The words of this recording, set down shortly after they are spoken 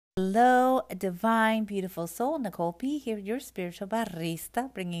Hello, divine, beautiful soul. Nicole P. here, your spiritual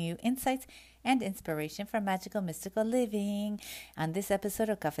barista, bringing you insights and inspiration for magical, mystical living. On this episode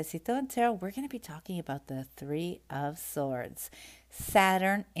of Cafecito and Tarot, we're going to be talking about the Three of Swords,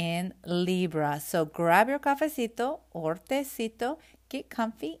 Saturn in Libra. So grab your cafecito or tecito, get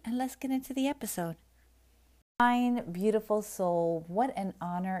comfy, and let's get into the episode. Fine, beautiful soul, what an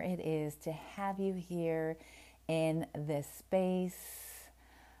honor it is to have you here in this space.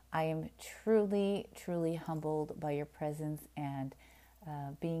 I am truly, truly humbled by your presence and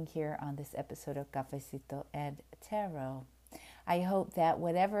being here on this episode of Cafecito and Tarot. I hope that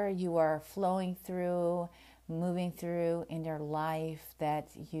whatever you are flowing through, moving through in your life, that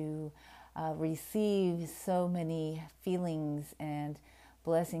you receive so many feelings and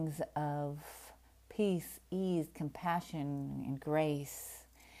blessings of peace, ease, compassion, and grace.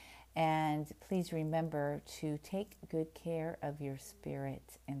 And please remember to take good care of your spirit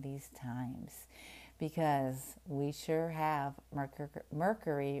in these times, because we sure have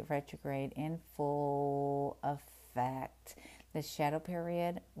Mercury retrograde in full effect. The shadow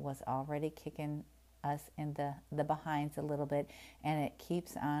period was already kicking us in the behinds a little bit, and it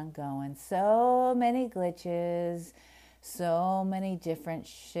keeps on going. So many glitches, so many different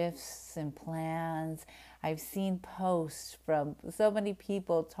shifts and plans. I've seen posts from so many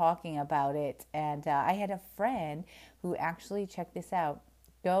people talking about it. And I had a friend who actually, checked this out,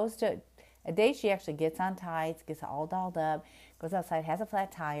 goes to a day she actually gets on tights, gets all dolled up, goes outside, has a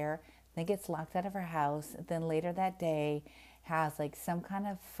flat tire, then gets locked out of her house. Then later that day has like some kind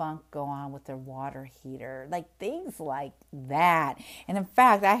of funk go on with their water heater, like things like that. And in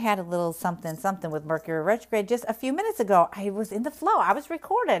fact, I had a little something with Mercury retrograde just a few minutes ago. I was in the flow. I was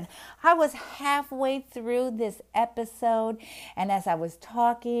recording. I was halfway through this episode, and as I was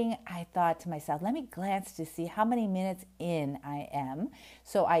talking, I thought to myself, let me glance to see how many minutes in I am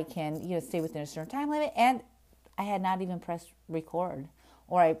so I can, stay within a certain time limit. And I had not even pressed record,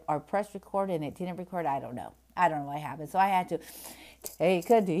 or I pressed record and it didn't record. I don't know what happened. So I had to take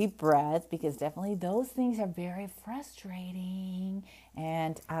a deep breath, because definitely those things are very frustrating.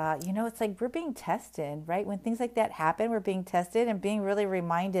 And, it's like we're being tested, right? When things like that happen, we're being tested and being really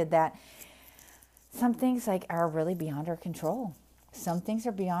reminded that some things are really beyond our control. Some things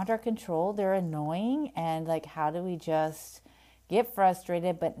are beyond our control. They're annoying. And how do we just get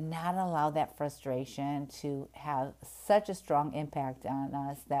frustrated, but not allow that frustration to have such a strong impact on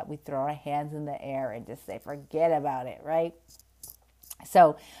us that we throw our hands in the air and just say, forget about it, right?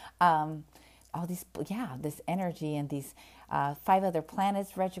 So, this energy and these 5 other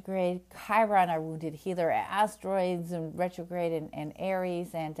planets retrograde, Chiron, our wounded healer, asteroids and retrograde and Aries,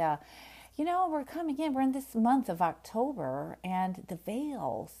 and we're coming in. We're in this month of October, and the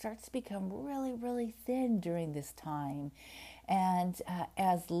veil starts to become really, really thin during this time. And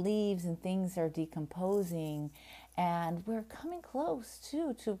as leaves and things are decomposing, and we're coming close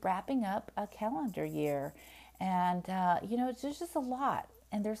to wrapping up a calendar year. And, there's just a lot.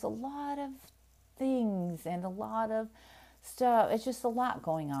 And there's a lot of things and a lot of stuff. It's just a lot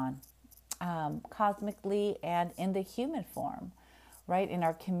going on, cosmically and in the human form, right? In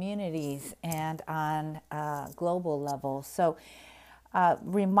our communities and on global level. So,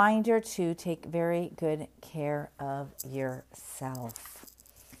 reminder to take very good care of yourself.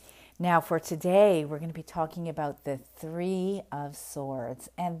 Now, for today, we're going to be talking about the Three of Swords.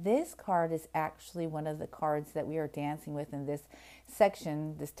 And this card is actually one of the cards that we are dancing with in this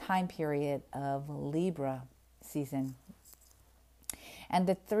section, this time period of Libra season. And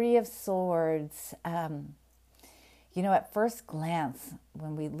the Three of Swords, at first glance,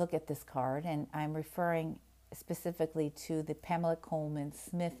 when we look at this card, and I'm referring specifically to the Pamela Coleman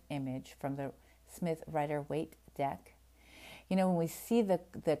Smith image from the Smith Rider-Waite deck. When we see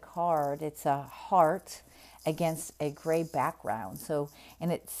the card, it's a heart against a gray background. So,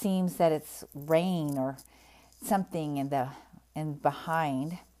 and it seems that it's rain or something in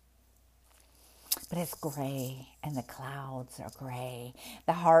behind, but it's gray and the clouds are gray.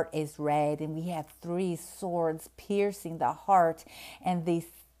 The heart is red, and we have 3 swords piercing the heart, and the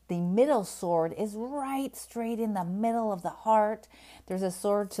middle sword is right straight in the middle of the heart. There's a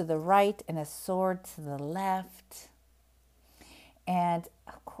sword to the right and a sword to the left. And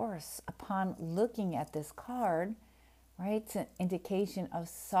of course, upon looking at this card, right, it's an indication of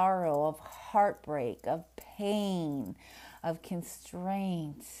sorrow, of heartbreak, of pain, of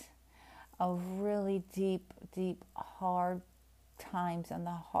constraint, of really deep, deep, hard times on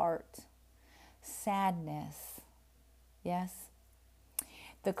the heart, sadness. Yes?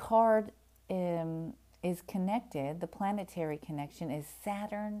 The card is connected, the planetary connection is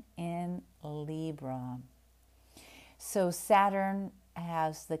Saturn in Libra. So Saturn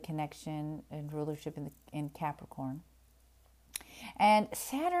has the connection and rulership in Capricorn. And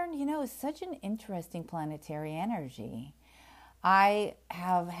Saturn, is such an interesting planetary energy. I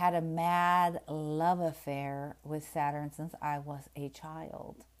have had a mad love affair with Saturn since I was a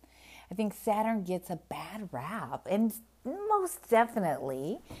child. I think Saturn gets a bad rap, and most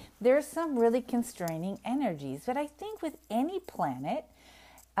definitely there's some really constraining energies. But I think with any planet,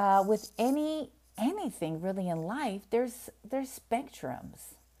 with anything really in life, there's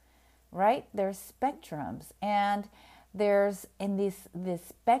spectrums, right? There's spectrums, and there's in this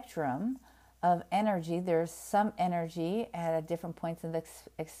spectrum of energy, there's some energy at different points in the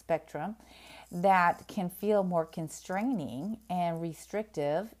spectrum that can feel more constraining and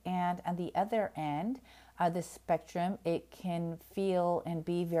restrictive, and on the other end of the spectrum, it can feel and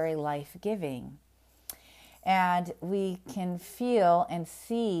be very life-giving. And we can feel and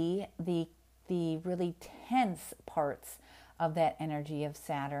see the really tense parts of that energy of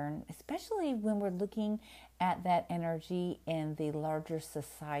Saturn, especially when we're looking at that energy in the larger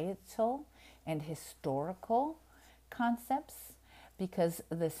societal and historical concepts, because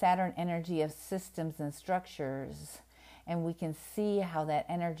the Saturn energy of systems and structures, and we can see how that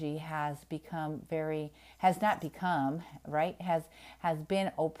energy has been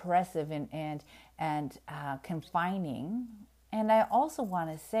oppressive and confining. And I also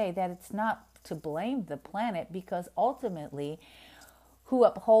want to say that it's not to blame the planet, because ultimately who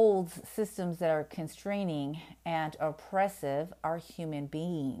upholds systems that are constraining and oppressive are human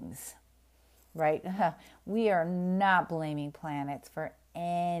beings, right? We are not blaming planets for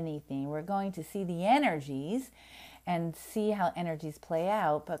anything. We're going to see the energies and see how energies play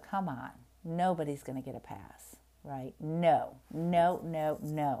out, but come on, nobody's going to get a pass, right? No.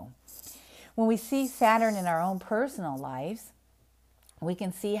 When we see Saturn in our own personal lives, we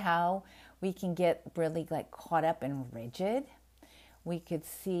can see how we can get really caught up and rigid. We could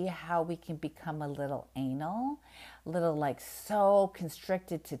see how we can become a little anal, a little so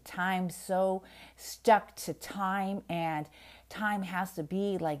constricted to time, so stuck to time, and time has to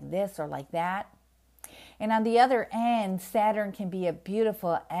be like this or like that. And on the other end, Saturn can be a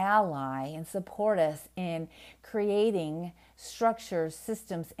beautiful ally and support us in creating structures,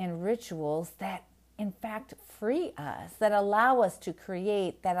 systems, and rituals that in fact free us, that allow us to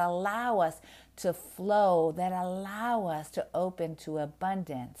create, that allow us to flow, that allow us to open to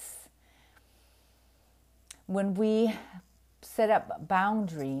abundance. When we set up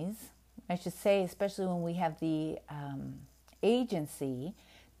boundaries, I should say, especially when we have the agency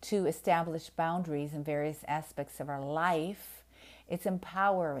to establish boundaries in various aspects of our life, it's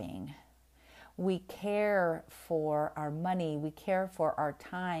empowering. We care for our money, we care for our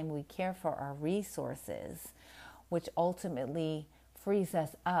time, we care for our resources, which ultimately frees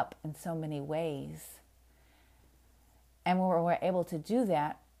us up in so many ways. And when we're able to do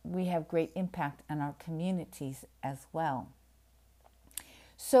that, we have great impact on our communities as well.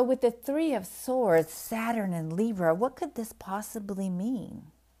 So with the Three of Swords, Saturn and Libra, what could this possibly mean?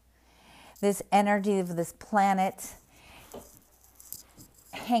 This energy of this planet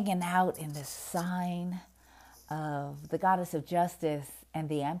hanging out in the sign of the goddess of justice and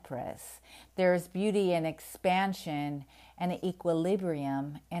the Empress. There's beauty and expansion and an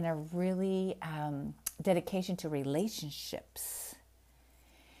equilibrium and a really dedication to relationships.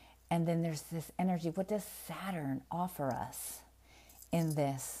 And then there's this energy. What does Saturn offer us in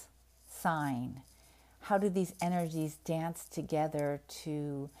this sign? How do these energies dance together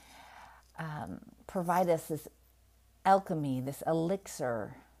to provide us this alchemy, this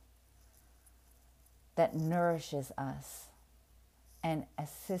elixir that nourishes us and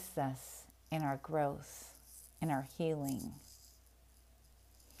assists us in our growth, in our healing?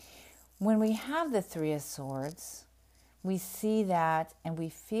 When we have the Three of Swords, we see that and we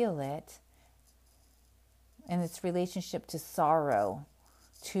feel it in its relationship to sorrow,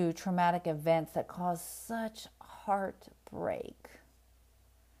 to traumatic events that cause such heartbreak.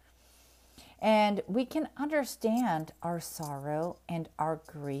 And we can understand our sorrow and our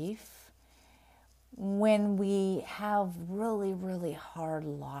grief when we have really, really hard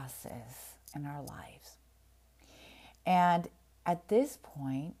losses in our lives. And at this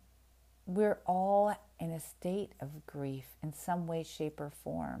point, we're all in a state of grief in some way, shape, or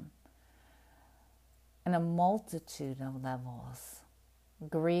form, in a multitude of levels.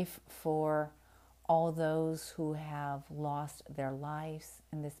 Grief for all those who have lost their lives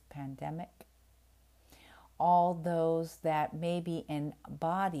in this pandemic, all those that may be in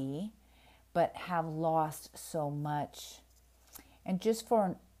body but have lost so much. And just for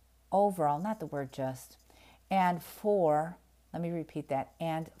an overall, not the word just, and for, let me repeat that,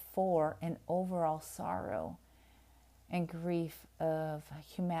 and for an overall sorrow and grief of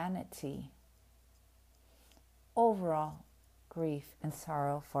humanity. Overall grief and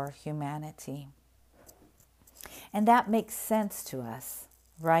sorrow for humanity. And that makes sense to us,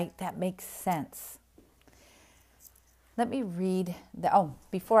 right? That makes sense. Let me read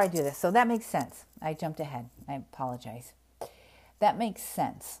before I do this. So that makes sense. I jumped ahead. I apologize. That makes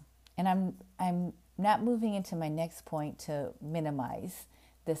sense. And I'm not moving into my next point to minimize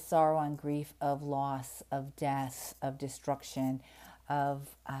the sorrow and grief of loss, of death, of destruction, of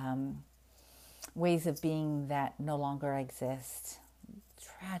ways of being that no longer exist.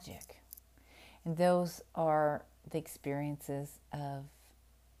 Tragic. And those are the experiences of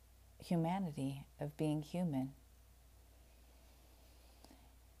humanity, of being human.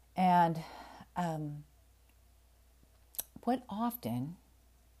 And what often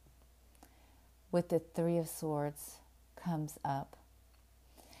with the Three of Swords comes up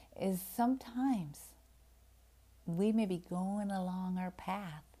is sometimes we may be going along our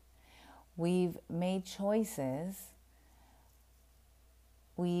path. We've made choices.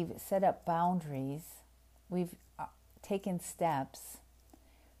 We've set up boundaries. We've taken steps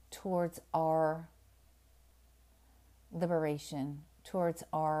towards our liberation, towards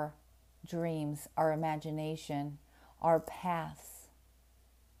our dreams, our imagination, our paths.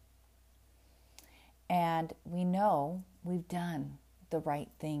 And we know we've done the right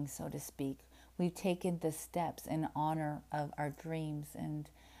thing, so to speak. We've taken the steps in honor of our dreams. And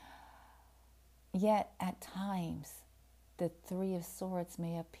yet, at times, the Three of Swords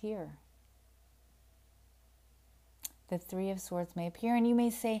may appear. The Three of Swords may appear, and you may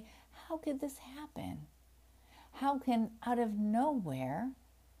say, how could this happen? How can, out of nowhere,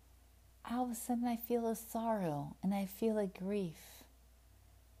 all of a sudden I feel a sorrow and I feel a grief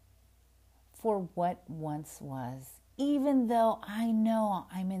for what once was, even though I know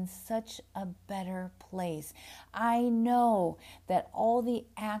I'm in such a better place. I know that all the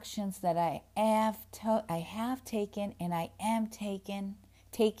actions that I have taken and I am taking,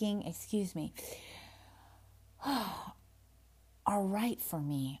 are right for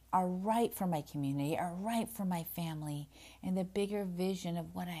me, are right for my community, are right for my family, and the bigger vision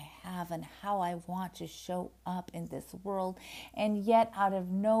of what I have and how I want to show up in this world. And yet, out of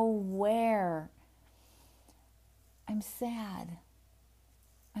nowhere, I'm sad.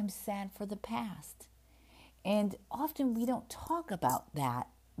 I'm sad for the past. And often we don't talk about that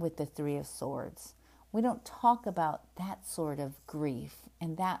with the Three of Swords. We don't talk about that sort of grief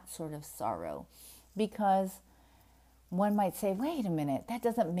and that sort of sorrow, because one might say, wait a minute, that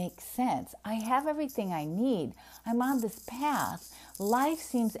doesn't make sense. I have everything I need. I'm on this path. Life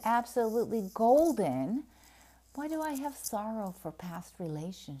seems absolutely golden. Why do I have sorrow for past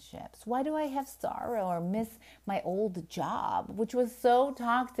relationships? Why do I have sorrow or miss my old job, which was so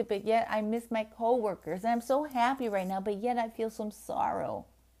toxic, but yet I miss my coworkers, and I'm so happy right now, but yet I feel some sorrow?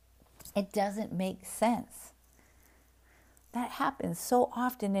 It doesn't make sense. That happens so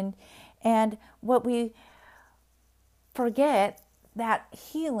often, and what we forget, that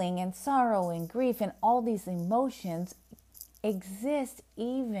healing and sorrow and grief and all these emotions exist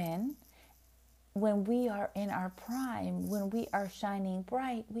even when we are in our prime, when we are shining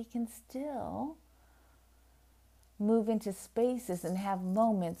bright. We can still move into spaces and have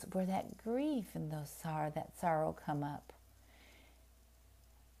moments where that grief and that sorrow come up.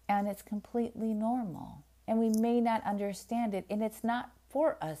 And it's completely normal. And we may not understand it, and it's not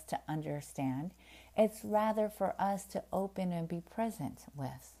for us to understand. It's rather for us to open and be present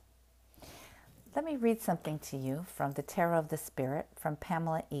with. Let me read something to you from the Tarot of the Spirit from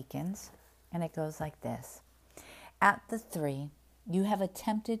Pamela Eakins, and it goes like this. At the 3, you have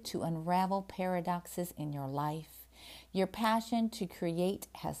attempted to unravel paradoxes in your life. Your passion to create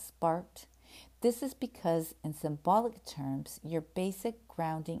has sparked. This is because, in symbolic terms, your basic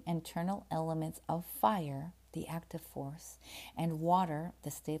grounding internal elements of fire, the active force, and water,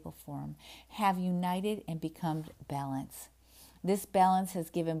 the stable form, have united and become balance. This balance has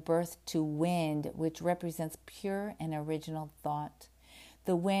given birth to wind, which represents pure and original thought.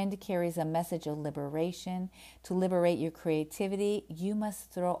 The wind carries a message of liberation. To liberate your creativity, you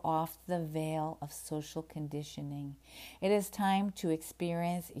must throw off the veil of social conditioning. It is time to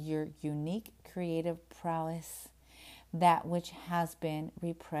experience your unique creative prowess, that which has been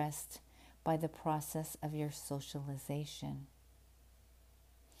repressed by the process of your socialization.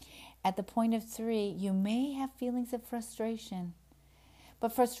 At the point of 3, you may have feelings of frustration,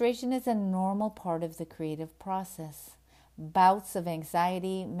 but frustration is a normal part of the creative process. Bouts of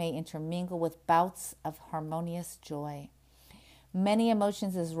anxiety may intermingle with bouts of harmonious joy. Many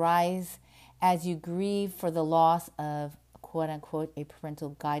emotions arise as you grieve for the loss of, quote unquote, a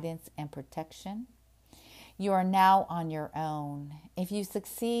parental guidance and protection. You are now on your own. If you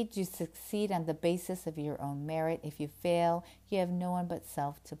succeed on the basis of your own merit. If you fail, you have no one but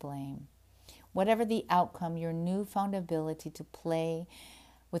self to blame. Whatever the outcome, your newfound ability to play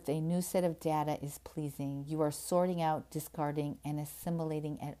with a new set of data is pleasing. You are sorting out, discarding, and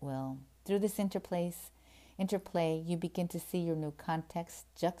assimilating at will. Through this interplay, you begin to see your new context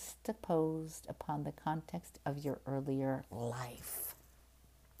juxtaposed upon the context of your earlier life.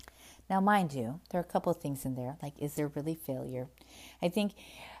 Now, mind you, there are a couple of things in there, like, is there really failure? I think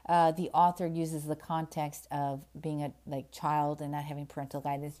the author uses the context of being a child and not having parental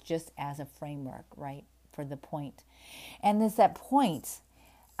guidance just as a framework, right, for the point. And there's that point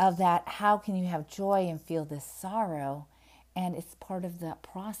of that, how can you have joy and feel this sorrow? And it's part of that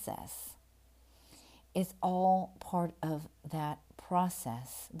process. It's all part of that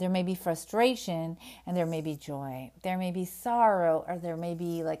process. There may be frustration and there may be joy. There may be sorrow or there may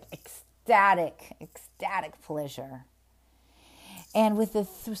be ecstatic pleasure. And with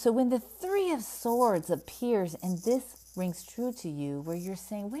so when the Three of Swords appears and this rings true to you, where you're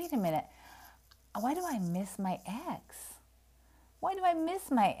saying, wait a minute, why do I miss my ex? Why do I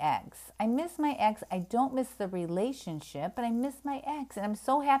miss my ex? I miss my ex. I don't miss the relationship, but I miss my ex. And I'm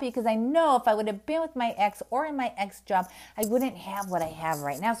so happy because I know if I would have been with my ex or in my ex job, I wouldn't have what I have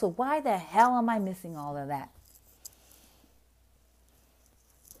right now. So why the hell am I missing all of that?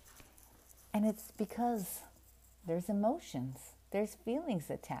 And it's because there's emotions, there's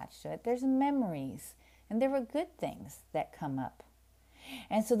feelings attached to it, there's memories, and there are good things that come up.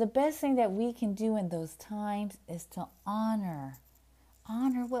 And so the best thing that we can do in those times is to honor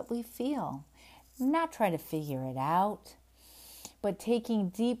what we feel. Not try to figure it out, but taking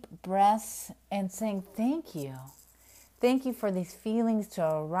deep breaths and saying, thank you. Thank you for these feelings to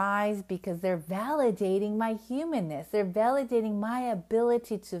arise because they're validating my humanness. They're validating my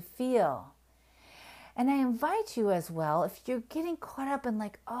ability to feel. And I invite you as well, if you're getting caught up in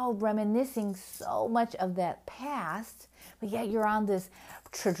reminiscing so much of that past, but yet you're on this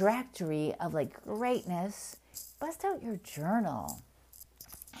trajectory of greatness, bust out your journal.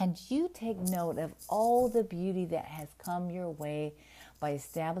 And you take note of all the beauty that has come your way by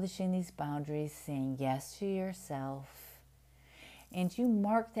establishing these boundaries, saying yes to yourself. And you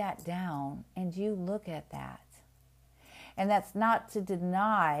mark that down and you look at that. And that's not to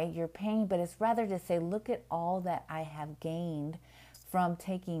deny your pain, but it's rather to say, look at all that I have gained from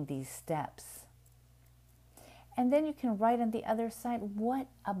taking these steps. And then you can write on the other side, what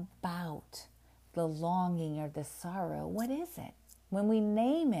about the longing or the sorrow? What is it? When we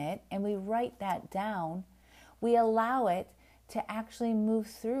name it and we write that down, we allow it to actually move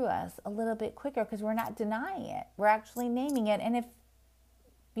through us a little bit quicker because we're not denying it. We're actually naming it. And if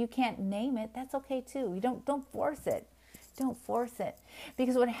you can't name it, that's okay too. You don't force it. Don't force it.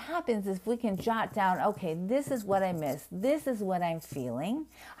 Because what happens is we can jot down, okay, this is what I miss. This is what I'm feeling.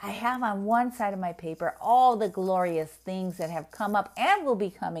 I have on one side of my paper all the glorious things that have come up and will be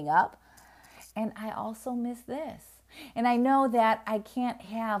coming up. And I also miss this. And I know that I can't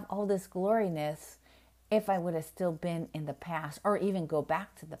have all this gloriness if I would have still been in the past or even go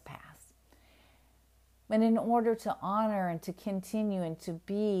back to the past. But in order to honor and to continue and to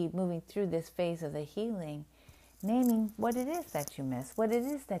be moving through this phase of the healing, naming what it is that you miss, what it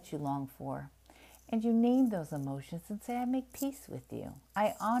is that you long for. And you name those emotions and say, I make peace with you.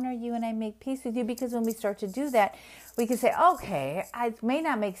 I honor you and I make peace with you, because when we start to do that, we can say, okay, it may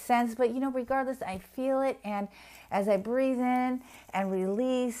not make sense, but regardless, I feel it. And as I breathe in and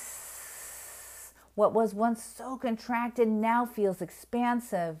release, what was once so contracted now feels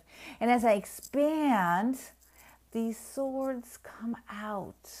expansive. And as I expand, these swords come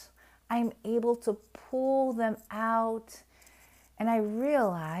out. I'm able to pull them out, and I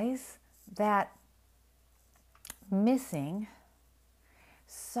realize that missing,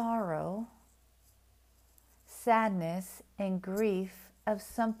 sorrow, sadness, and grief of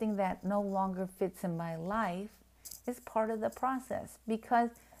something that no longer fits in my life is part of the process, because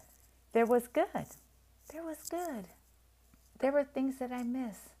there was good. There was good. There were things that I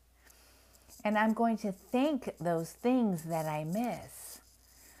miss. And I'm going to thank those things that I miss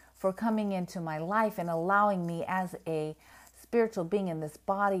for coming into my life and allowing me as a spiritual being in this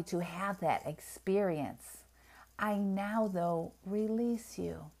body to have that experience. I now, though, release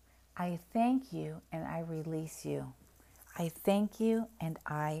you. I thank you and I release you. I thank you and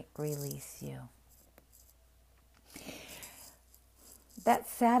I release you. That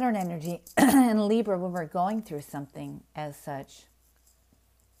Saturn energy in Libra, when we're going through something as such,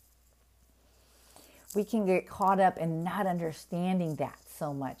 we can get caught up in not understanding that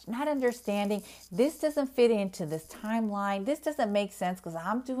so much. Not understanding this doesn't fit into this timeline. This doesn't make sense because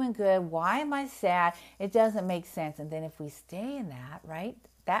I'm doing good. Why am I sad? It doesn't make sense. And then if we stay in that, right,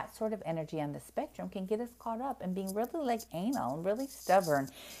 that sort of energy on the spectrum can get us caught up in being really like anal and really stubborn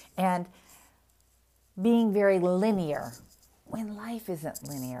and being very linear. When life isn't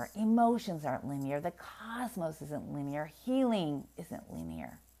linear, emotions aren't linear, the cosmos isn't linear, healing isn't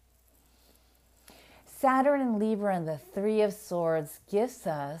linear. Saturn in Libra and the Three of Swords gives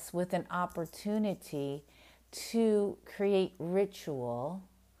us with an opportunity to create ritual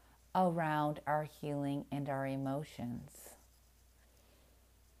around our healing and our emotions.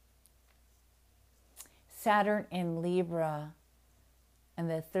 Saturn in Libra and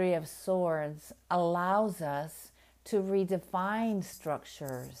the Three of Swords allows us to redefine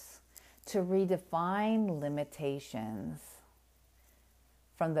structures, to redefine limitations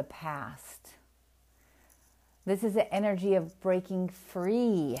from the past. This is the energy of breaking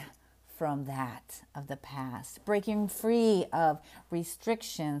free from that of the past, breaking free of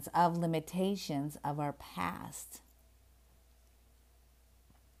restrictions, of limitations of our past.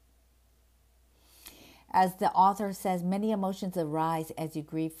 As the author says, many emotions arise as you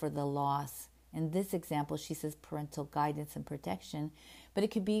grieve for the loss. In this example, she says parental guidance and protection, but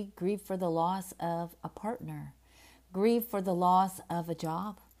it could be grief for the loss of a partner, grief for the loss of a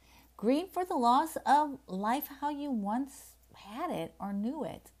job, grief for the loss of life how you once had it or knew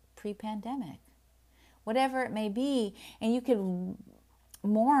it pre-pandemic, whatever it may be. And you could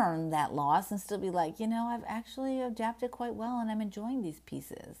mourn that loss and still be like, I've actually adapted quite well and I'm enjoying these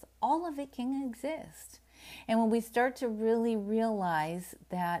pieces. All of it can exist. And when we start to really realize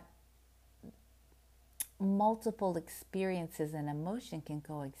that multiple experiences and emotion can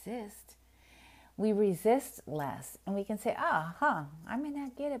coexist, we resist less and we can say, I may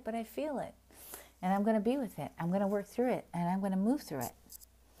not get it, but I feel it and I'm going to be with it. I'm going to work through it and I'm going to move through it.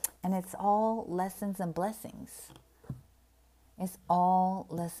 And it's all lessons and blessings. It's all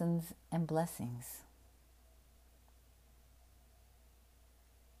lessons and blessings.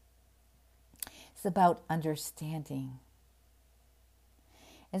 It's about understanding.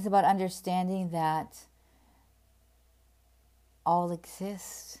 It's about understanding that all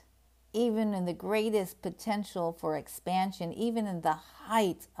exists, even in the greatest potential for expansion, even in the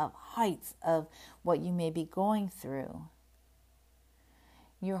heights of what you may be going through.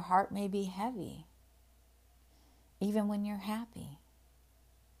 Your heart may be heavy, even when you're happy.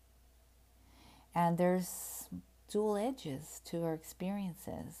 And there's dual edges to our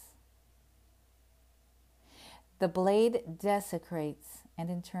experiences. The blade desecrates and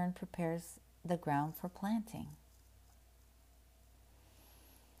in turn prepares the ground for planting.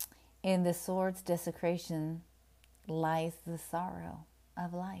 In the sword's desecration lies the sorrow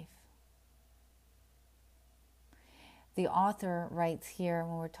of life. The author writes here,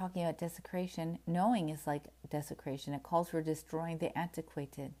 when we're talking about desecration, knowing is like desecration. It calls for destroying the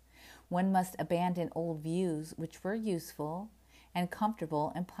antiquated. One must abandon old views which were useful and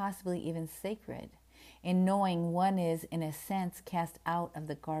comfortable and possibly even sacred. In knowing, one is, in a sense, cast out of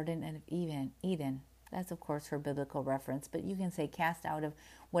the Garden of Eden. That's, of course, her biblical reference, but you can say cast out of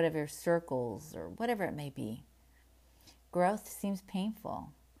whatever circles or whatever it may be. Growth seems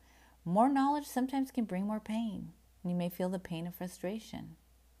painful. More knowledge sometimes can bring more pain. You may feel the pain of frustration.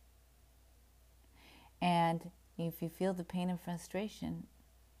 And if you feel the pain of frustration,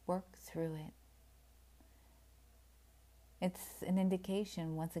 work through it. It's an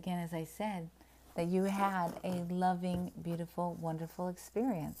indication, once again, as I said, that you had a loving, beautiful, wonderful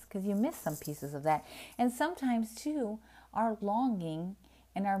experience because you missed some pieces of that. And sometimes, too, our longing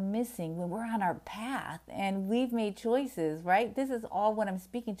and our missing when we're on our path and we've made choices, right? This is all what I'm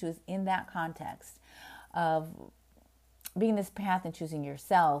speaking to is in that context of being this path and choosing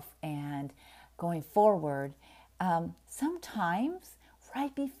yourself and going forward. Sometimes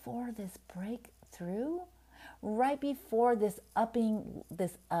right before this breakthrough, right before this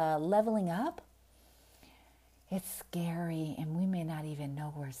leveling up, it's scary and we may not even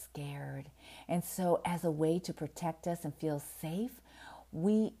know we're scared. And so as a way to protect us and feel safe,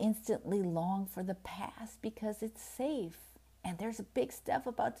 we instantly long for the past because it's safe. And there's big stuff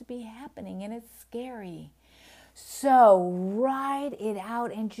about to be happening and it's scary. So ride it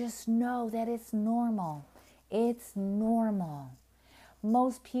out and just know that it's normal. It's normal.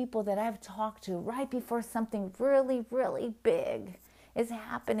 Most people that I've talked to right before something really, really big is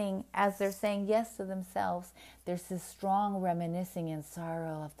happening, as they're saying yes to themselves, there's this strong reminiscing and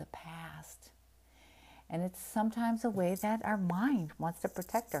sorrow of the past. And it's sometimes a way that our mind wants to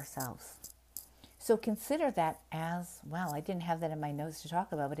protect ourselves. So consider that as well. I didn't have that in my notes to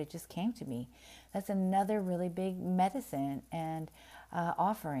talk about, but it just came to me. That's another really big medicine and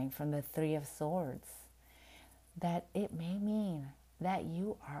offering from the Three of Swords, that it may mean that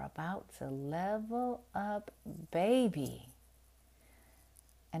you are about to level up, baby.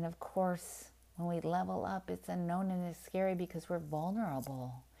 And of course, when we level up, it's unknown and it's scary because we're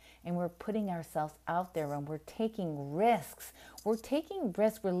vulnerable and we're putting ourselves out there and we're taking risks. We're taking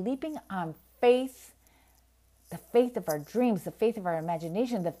risks. We're leaping on faith, the faith of our dreams, the faith of our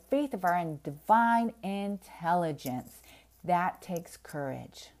imagination, the faith of our divine intelligence. That takes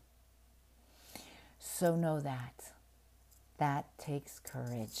courage. So know that. That takes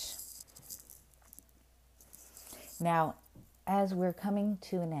courage. Now, as we're coming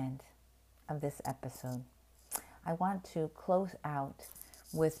to an end of this episode, I want to close out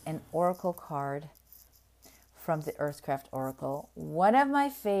with an oracle card from the Earthcraft Oracle, one of my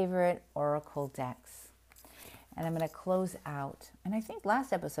favorite oracle decks. And I'm going to close out. And I think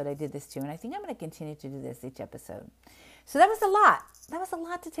last episode I did this too, and I think I'm going to continue to do this each episode. So that was a lot. That was a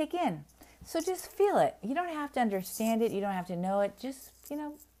lot to take in. So just feel it. You don't have to understand it. You don't have to know it. Just,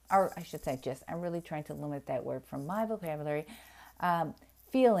 or I should say just, I'm really trying to limit that word from my vocabulary.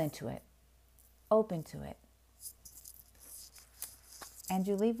 Feel into it. Open to it. And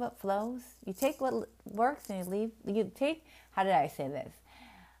you leave what flows. You take what works and you take, how did I say this?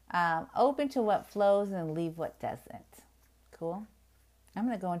 Open to what flows and leave what doesn't. Cool? I'm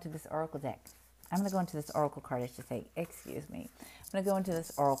going to go into this oracle deck. I'm going to go into this oracle card, I should say. Excuse me. I'm going to go into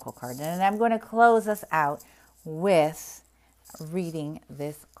this oracle card. And I'm going to close us out with reading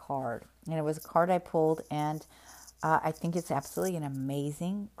this card. And it was a card I pulled, and I think it's absolutely an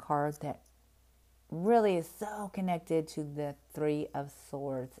amazing card that really is so connected to the Three of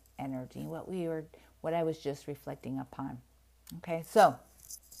Swords energy, what I was just reflecting upon. Okay, so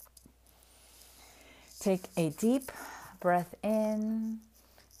take a deep breath in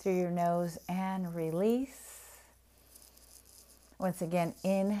through your nose and release. Once again,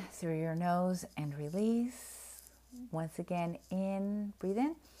 in through your nose and release. Once again, in, breathe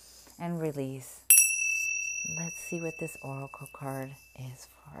in and release. Let's see what this oracle card is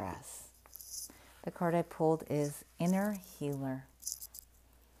for us. The card I pulled is Inner Healer.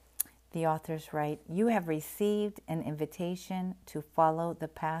 The authors write, you have received an invitation to follow the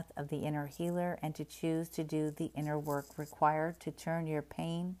path of the inner healer and to choose to do the inner work required to turn your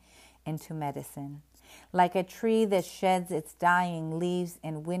pain into medicine. Like a tree that sheds its dying leaves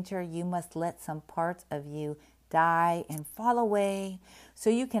in winter, you must let some parts of you die and fall away so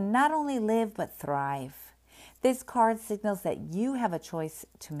you can not only live but thrive. This card signals that you have a choice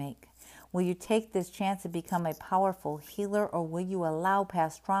to make. Will you take this chance to become a powerful healer, or will you allow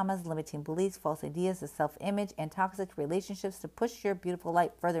past traumas, limiting beliefs, false ideas of self-image, and toxic relationships to push your beautiful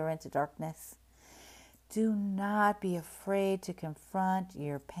light further into darkness? Do not be afraid to confront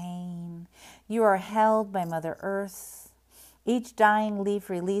your pain. You are held by Mother Earth. Each dying leaf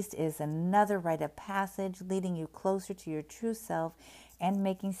released is another rite of passage, leading you closer to your true self and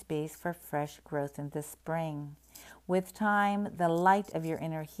making space for fresh growth in the spring. With time, the light of your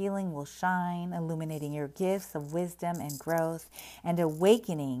inner healing will shine, illuminating your gifts of wisdom and growth and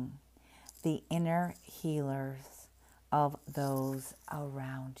awakening the inner healers of those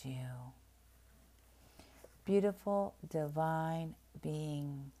around you. Beautiful, divine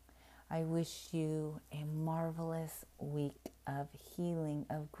being, I wish you a marvelous week of healing,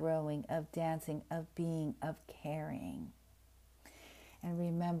 of growing, of dancing, of being, of caring. And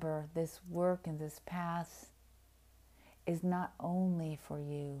remember, this work and this path is not only for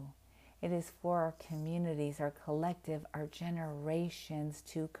you. It is for our communities, our collective, our generations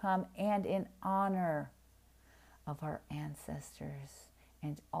to come, and in honor of our ancestors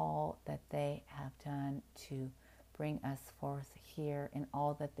and all that they have done to bring us forth here and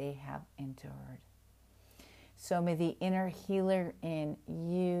all that they have endured. So may the inner healer in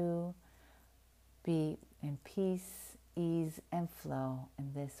you be in peace, ease, and flow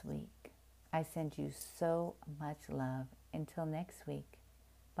in this week. I send you so much love. Until next week.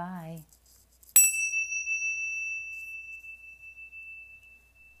 Bye.